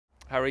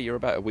Harry, you're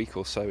about a week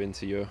or so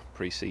into your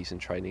pre-season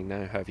training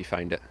now. How have you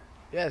found it?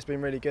 Yeah, it's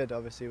been really good,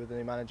 obviously, with the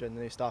new manager and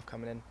the new staff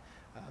coming in.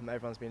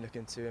 Everyone's been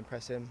looking to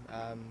impress him.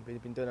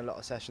 We've been doing a lot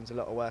of sessions, a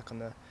lot of work on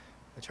the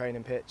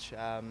training pitch,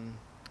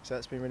 so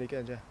it's been really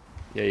good, yeah.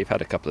 Yeah, you've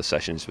had a couple of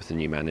sessions with the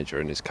new manager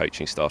and his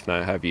coaching staff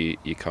now. How have you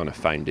kind of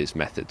found his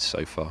methods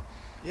so far?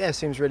 Yeah, it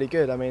seems really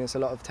good. I mean, it's a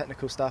lot of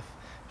technical stuff,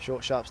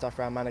 short, sharp stuff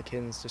around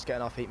mannequins, just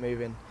getting our feet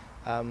moving.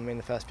 In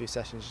the first few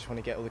sessions, just want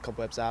to get all the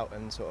cobwebs out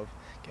and sort of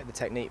get the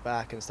technique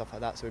back and stuff like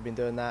that. So we've been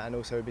doing that, and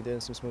also we've been doing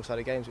some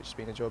small-sided games, which has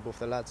been enjoyable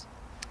for the lads.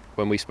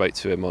 When we spoke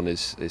to him on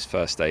his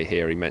first day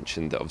here, he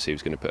mentioned that obviously he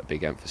was going to put a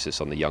big emphasis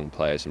on the young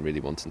players and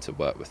really wanting to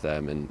work with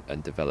them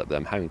and develop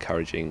them. How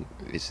encouraging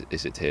is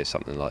it to hear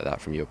something like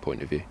that from your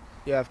point of view?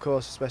 Yeah, of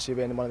course, especially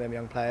being one of them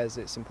young players,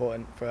 it's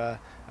important for a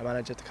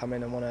manager to come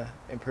in and want to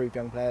improve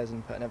young players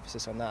and put an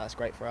emphasis on that. That's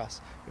great for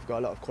us. We've got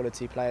a lot of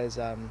quality players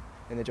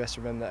in the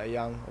dressing room that are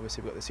young.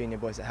 Obviously, we've got the senior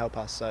boys that help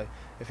us, so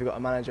if we've got a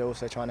manager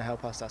also trying to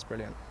help us, that's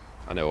brilliant.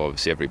 I know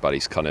obviously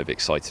everybody's kind of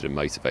excited and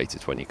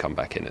motivated when you come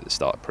back in at the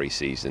start of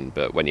pre-season,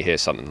 but when you hear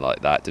something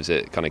like that, does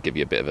it kind of give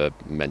you a bit of a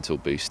mental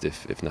boost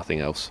if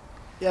nothing else?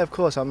 Yeah, of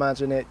course, I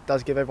imagine it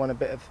does give everyone a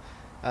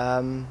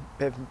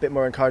bit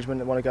more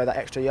encouragement and want to go that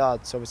extra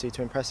yards, obviously,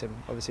 to impress him.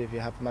 Obviously, if you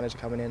have a manager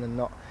coming in and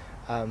not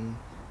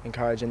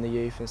encouraging the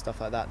youth and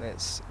stuff like that, then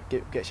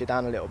it gets you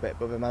down a little bit.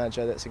 But with a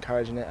manager that's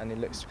encouraging it and it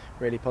looks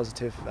really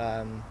positive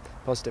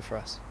for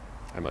us.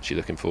 How much are you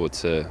looking forward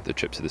to the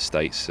trip to the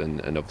States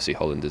and obviously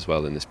Holland as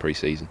well in this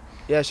pre-season?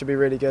 Yeah, it should be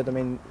really good. I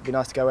mean, it'd be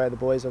nice to go away with the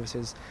boys.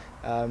 Obviously,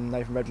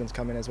 Nathan Redmond's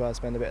coming as well,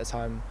 spend a bit of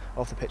time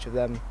off the pitch with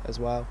them as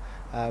well.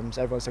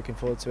 So everyone's looking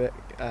forward to it,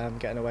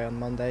 getting away on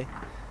Monday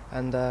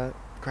and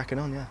cracking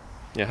on, yeah.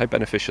 Yeah, how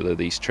beneficial are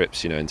these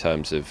trips, in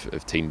terms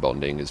of team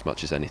bonding as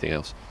much as anything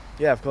else?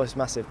 Yeah, of course, it's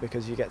massive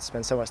because you get to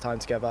spend so much time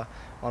together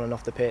on and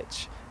off the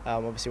pitch.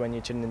 Obviously, when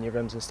you're chilling in your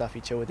rooms and stuff,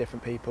 you chill with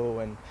different people,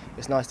 and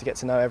it's nice to get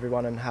to know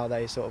everyone and how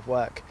they sort of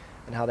work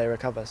and how they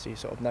recover, so you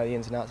sort of know the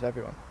ins and outs of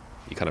everyone.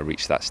 You kind of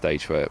reach that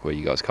stage where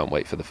you guys can't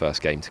wait for the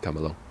first game to come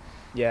along?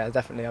 Yeah,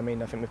 definitely. I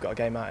mean, I think we've got a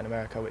game out in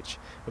America, which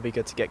will be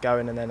good to get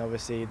going, and then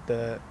obviously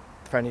the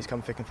friendlies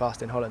come thick and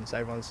fast in Holland, so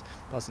everyone's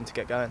buzzing to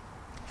get going.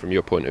 From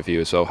your point of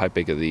view as well, how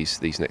big are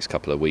these next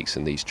couple of weeks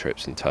and these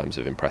trips in terms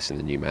of impressing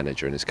the new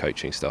manager and his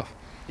coaching staff?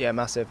 Yeah,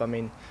 massive. I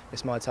mean,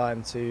 it's my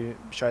time to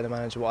show the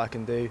manager what I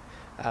can do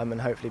and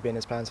hopefully be in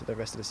his plans for the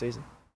rest of the season.